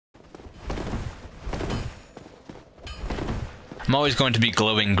I'm always going to be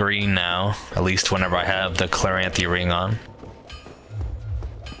glowing green now, at least whenever I have the Claranthe ring on.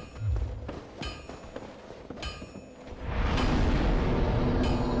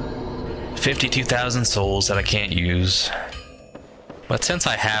 $52,000 souls that I can't use. But since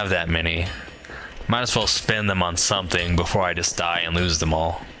I have that many, might as well spend them on something before I just die and lose them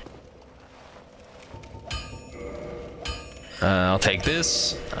all. I'll take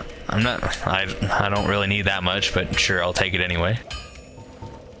this. I don't really need that much, but sure, I'll take it anyway.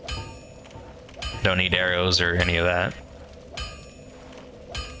 Don't need arrows or any of that.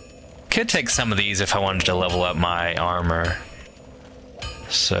 Could take some of these if I wanted to level up my armor.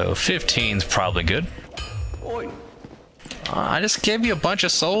 So 15's probably good. I just gave you a bunch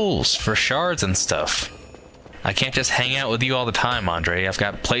of souls for shards and stuff. I can't just hang out with you all the time, Andre. I've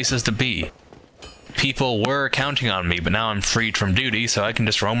got places to be. People were counting on me, but now I'm freed from duty, so I can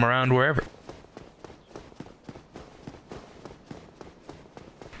just roam around wherever.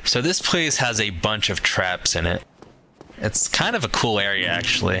 So this place has a bunch of traps in it. It's kind of a cool area,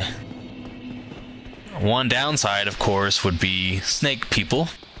 actually. One downside, of course, would be snake people.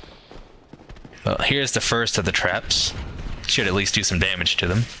 Well, here's the first of the traps. Should at least do some damage to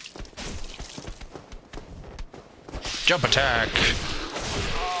them. Jump attack!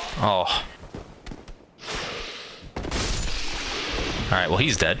 Oh. Alright, well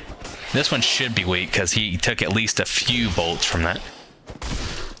he's dead. This one should be weak because he took at least a few bolts from that.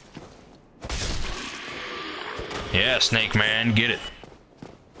 Yeah, Snake Man, get it.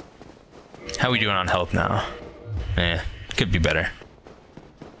 How are we doing on health now? Could be better.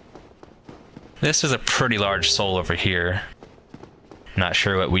 This is a pretty large soul over here. Not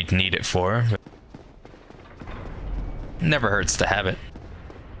sure what we'd need it for, but never hurts to have it.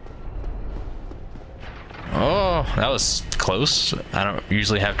 Oh, that was close. I don't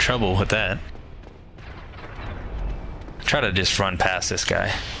usually have trouble with that. Try to just run past this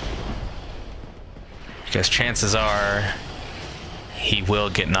guy, because chances are he will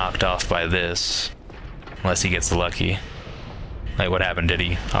get knocked off by this, unless he gets lucky. Like, what happened? Did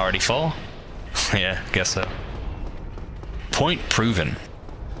he already fall? Yeah, guess so. Point proven.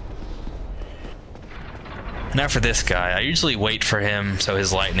 Now for this guy, I usually wait for him so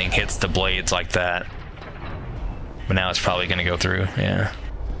his lightning hits the blades like that. But now it's probably gonna go through, yeah.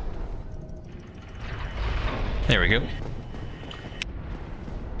 There we go.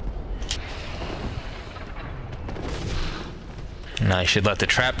 And I should let the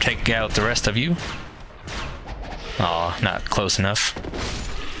trap take out the rest of you. Aw, not close enough.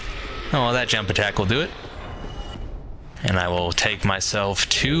 Oh, well, that jump attack will do it. And I will take myself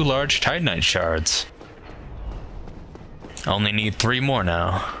 2 large Titanite shards. Only need 3 more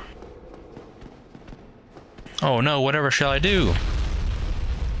now. Oh no, whatever shall I do?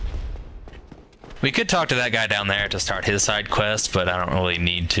 We could talk to that guy down there to start his side quest, but I don't really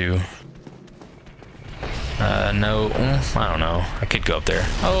need to. No, I don't know. I could go up there.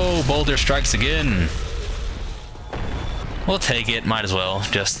 Oh, boulder strikes again. We'll take it, might as well,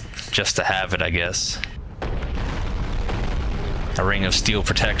 just to have it, I guess. A ring of steel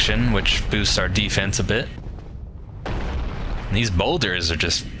protection, which boosts our defense a bit. These boulders are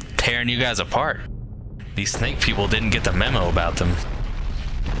just tearing you guys apart. These snake people didn't get the memo about them.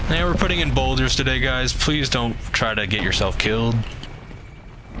 Yeah, we're putting in boulders today, guys. Please don't try to get yourself killed.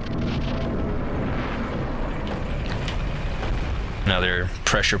 Another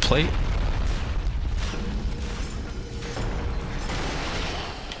pressure plate.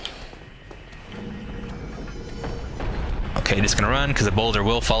 Okay, just gonna run because the boulder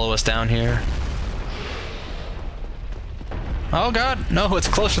will follow us down here. Oh god, no, it's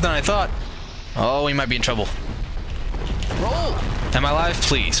closer than I thought. Oh, we might be in trouble. Roll! Am I alive?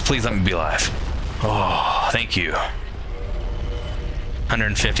 Please, please let me be alive. Oh, thank you.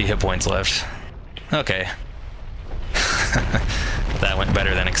 150 hit points left. Okay. That went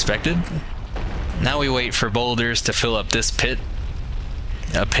better than expected. Now we wait for boulders to fill up this pit.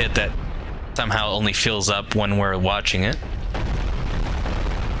 A pit that somehow only fills up when we're watching it.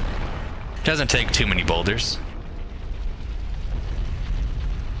 Doesn't take too many boulders.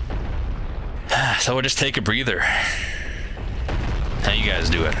 So we'll just take a breather. How you guys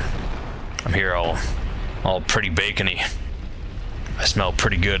doing? I'm here all pretty bacony. I smell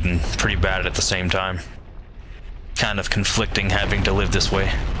pretty good and pretty bad at the same time. Kind of conflicting having to live this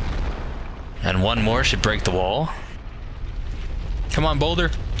way. And one more should break the wall. Come on,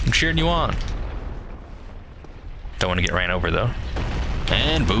 boulder. I'm cheering you on. Don't want to get ran over though.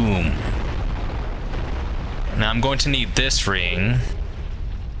 And boom. Now I'm going to need this ring,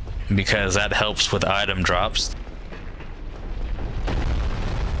 because that helps with item drops.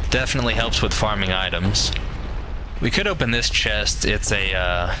 Definitely helps with farming items. We could open this chest. It's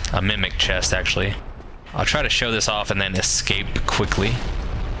a mimic chest, actually. I'll try to show this off and then escape quickly.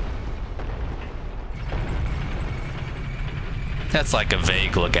 That's like a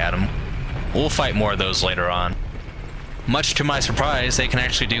vague look at him. We'll fight more of those later on. Much to my surprise, they can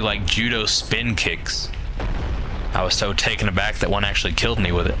actually do like judo spin kicks. I was so taken aback that one actually killed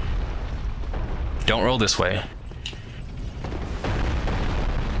me with it. Don't roll this way.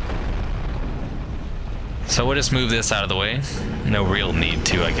 So we'll just move this out of the way. No real need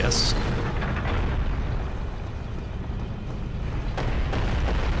to, I guess.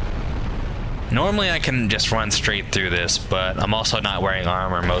 Normally I can just run straight through this, but I'm also not wearing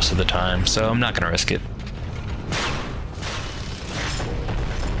armor most of the time, so I'm not gonna risk it.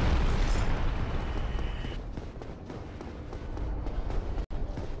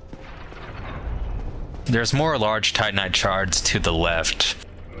 There's more large Titanite shards to the left,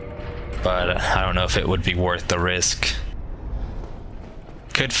 but I don't know if it would be worth the risk.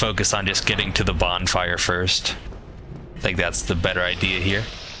 Could focus on just getting to the bonfire first. I think that's the better idea here.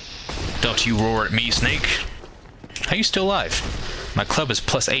 Don't you roar at me, Snake. How you still alive? My club is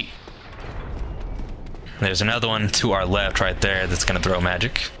 +8. There's another one to our left right there that's gonna throw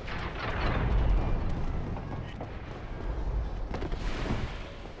magic.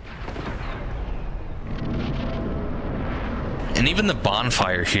 And even the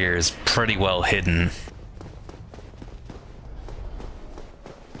bonfire here is pretty well hidden.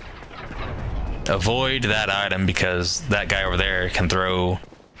 Avoid that item because that guy over there can throw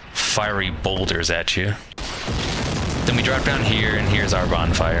fiery boulders at you. Then we drop down here and here's our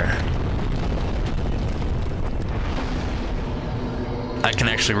bonfire. I can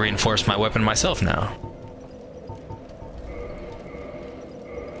actually reinforce my weapon myself now.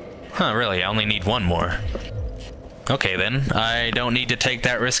 Huh, really? I only need one more. Okay then, I don't need to take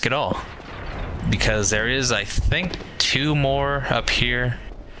that risk at all. Because there is, I think, 2 more up here.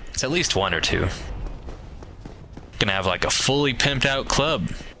 It's at least 1 or 2. Gonna have like a fully pimped out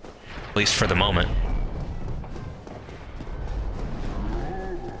club. At least for the moment.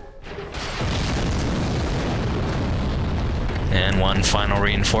 And one final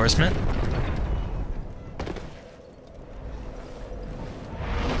reinforcement.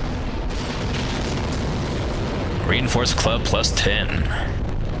 Reinforced club +10.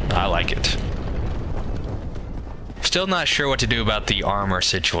 I like it. Still not sure what to do about the armor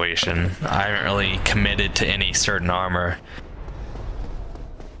situation. I haven't really committed to any certain armor.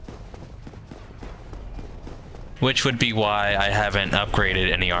 Which would be why I haven't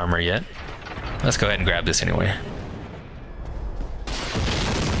upgraded any armor yet. Let's go ahead and grab this anyway.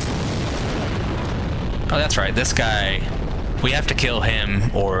 Oh, that's right, this guy, we have to kill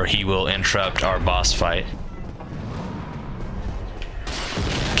him or he will interrupt our boss fight.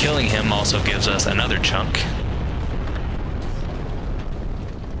 Killing him also gives us another chunk.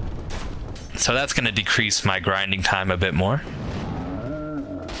 So that's going to decrease my grinding time a bit more.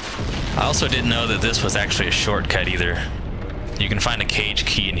 I also didn't know that this was actually a shortcut either. You can find a cage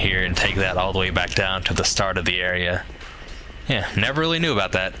key in here and take that all the way back down to the start of the area. Yeah, never really knew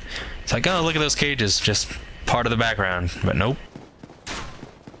about that. It's like, oh, look at those cages, just part of the background, but nope.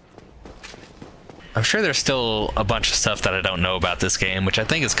 I'm sure there's still a bunch of stuff that I don't know about this game, which I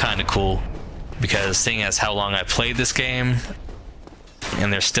think is kind of cool, because seeing as how long I played this game,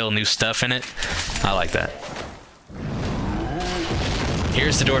 and there's still new stuff in it, I like that.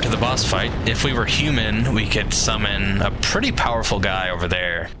 Here's the door to the boss fight. If we were human, we could summon a pretty powerful guy over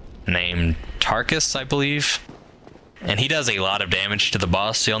there, named Tarkus, I believe. And he does a lot of damage to the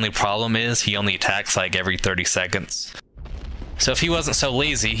boss. The only problem is he only attacks like every 30 seconds. So if he wasn't so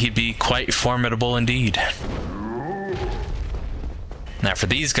lazy, he'd be quite formidable indeed. Now for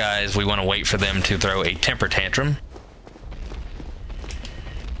these guys, we want to wait for them to throw a temper tantrum.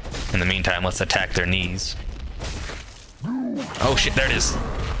 In the meantime, let's attack their knees. Oh shit, there it is.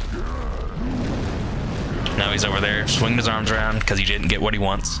 Now he's over there swinging his arms around because he didn't get what he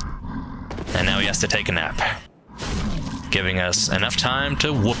wants. And now he has to take a nap, giving us enough time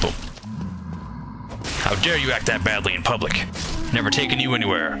to whoop him. How dare you act that badly in public? Never taken you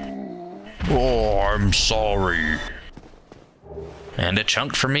anywhere. Oh, I'm sorry. And a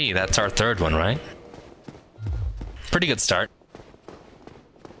chunk for me. That's our 3rd one, right? Pretty good start.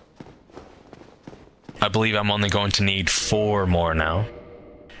 I believe I'm only going to need 4 more now.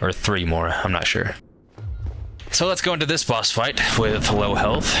 Or 3 more, I'm not sure. So let's go into this boss fight with low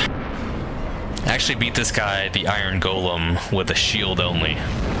health. I actually beat this guy, the Iron Golem, with a shield only.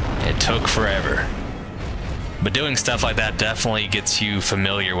 It took forever. But doing stuff like that definitely gets you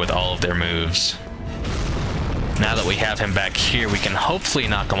familiar with all of their moves. Now that we have him back here, we can hopefully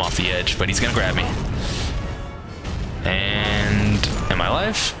knock him off the edge, but he's gonna grab me. And am I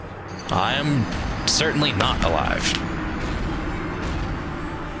alive? I am certainly not alive.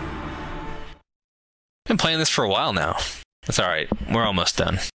 Been playing this for a while now. That's alright, we're almost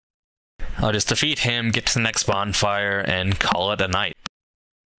done. I'll just defeat him, get to the next bonfire, and call it a night.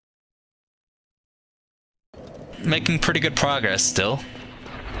 Making pretty good progress still.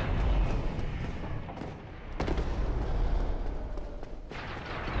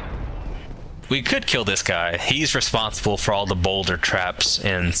 We could kill this guy. He's responsible for all the boulder traps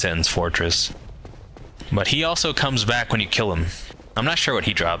in Sin's Fortress. But he also comes back when you kill him. I'm not sure what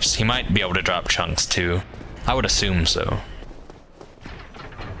he drops. He might be able to drop chunks too. I would assume so.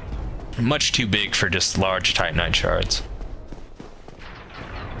 Much too big for just large Titanite shards.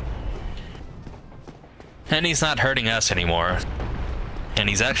 And he's not hurting us anymore. And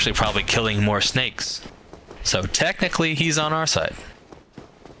he's actually probably killing more snakes. So technically he's on our side.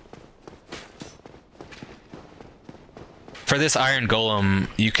 For this iron golem,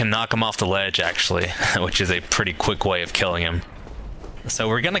 you can knock him off the ledge actually, which is a pretty quick way of killing him. So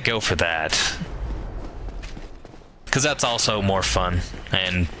we're gonna go for that. Because that's also more fun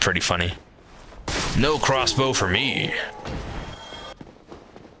and pretty funny. No crossbow for me.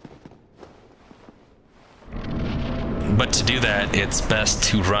 But to do that, it's best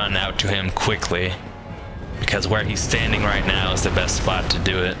to run out to him quickly. Because where he's standing right now is the best spot to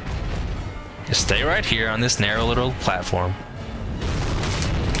do it. Just stay right here on this narrow little platform.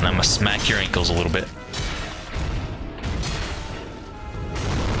 And I'm gonna smack your ankles a little bit.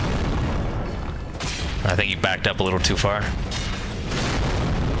 I think he backed up a little too far.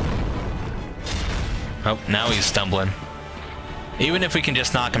 Oh, now he's stumbling. Even if we can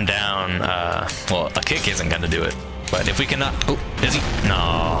just knock him down, well, a kick isn't gonna do it. But if we can knock... Oh, is he?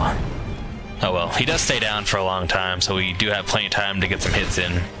 No. Oh well, he does stay down for a long time, so we do have plenty of time to get some hits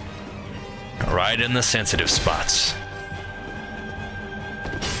in. Right in the sensitive spots.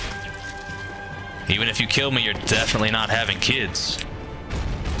 Even if you kill me, you're definitely not having kids.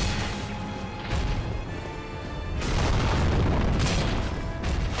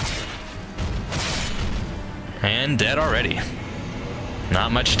 And dead already.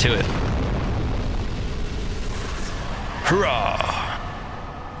 Not much to it. Hurrah!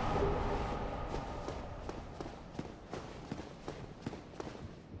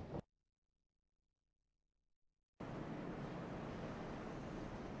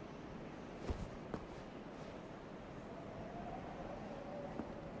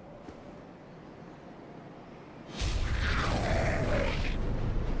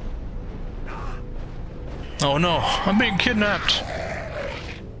 Oh no, I'm being kidnapped.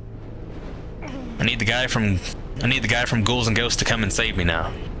 I need the guy from Ghouls and Ghosts to come and save me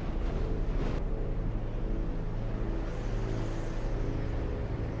now.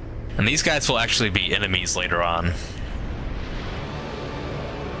 And these guys will actually be enemies later on.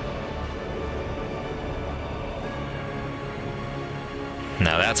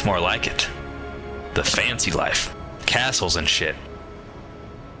 Now that's more like it. The fancy life. Castles and shit.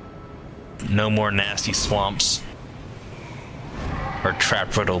 No more nasty swamps or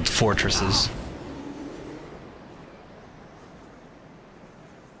trap-riddled fortresses.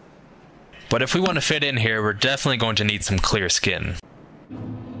 But if we want to fit in here, we're definitely going to need some clear skin.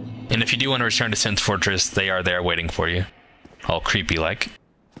 And if you do want to return to Sin's Fortress, they are there waiting for you. All creepy-like.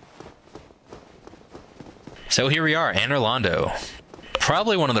 So here we are, Anor Londo.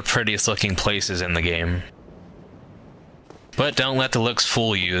 Probably one of the prettiest looking places in the game. But don't let the looks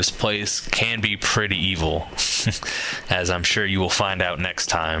fool you, this place can be pretty evil, as I'm sure you will find out next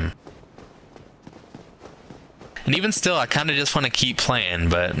time. And even still, I kinda just want to keep playing,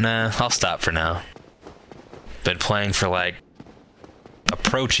 but nah, I'll stop for now. Been playing for like,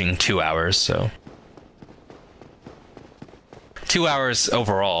 approaching 2 hours, so. 2 hours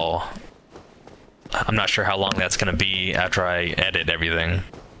overall. I'm not sure how long that's gonna be after I edit everything.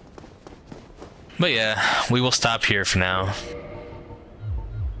 But yeah, we will stop here for now.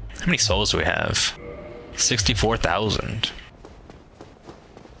 How many souls do we have? 64,000.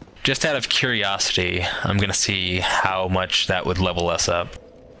 Just out of curiosity, I'm gonna see how much that would level us up.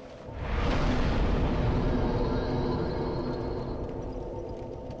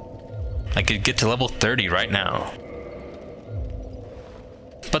 I could get to level 30 right now.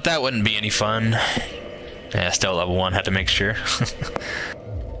 But that wouldn't be any fun. Yeah, still level 1, had to make sure.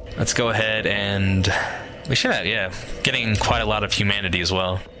 Let's go ahead and... We should have, yeah, getting quite a lot of humanity as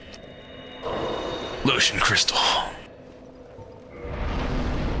well. Lotion crystal.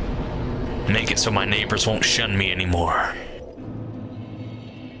 Make it so my neighbors won't shun me anymore.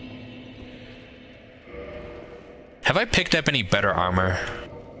 Have I picked up any better armor?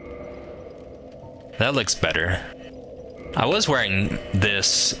 That looks better. I was wearing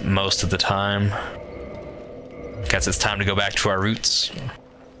this most of the time. Guess it's time to go back to our roots.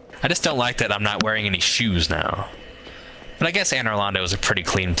 I just don't like that I'm not wearing any shoes now. But I guess Anor Londo is a pretty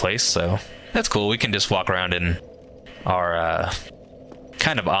clean place, so that's cool. We can just walk around in our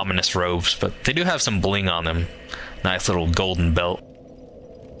kind of ominous robes, but they do have some bling on them. Nice little golden belt.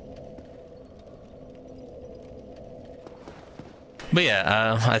 But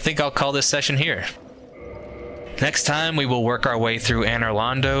yeah, I think I'll call this session here. Next time we will work our way through Anor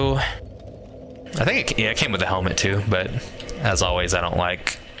Londo. I think it came with a helmet too, but as always, I don't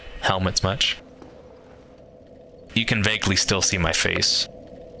like helmets much. You can vaguely still see my face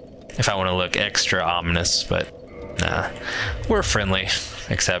if I want to look extra ominous, but nah, we're friendly,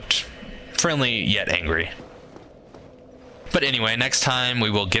 except friendly yet angry. But anyway, next time we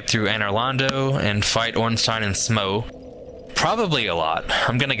will get through Anor Londo and fight Ornstein and Smo. Probably a lot.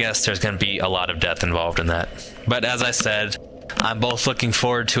 I'm gonna guess there's gonna be a lot of death involved in that. But as I said, I'm both looking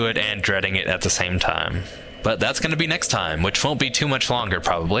forward to it and dreading it at the same time. But that's gonna be next time, which won't be too much longer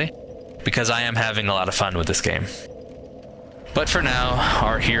probably, because I am having a lot of fun with this game. But for now,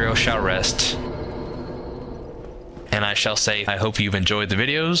 our hero shall rest. And I shall say, I hope you've enjoyed the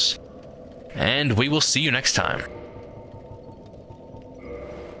videos, and we will see you next time.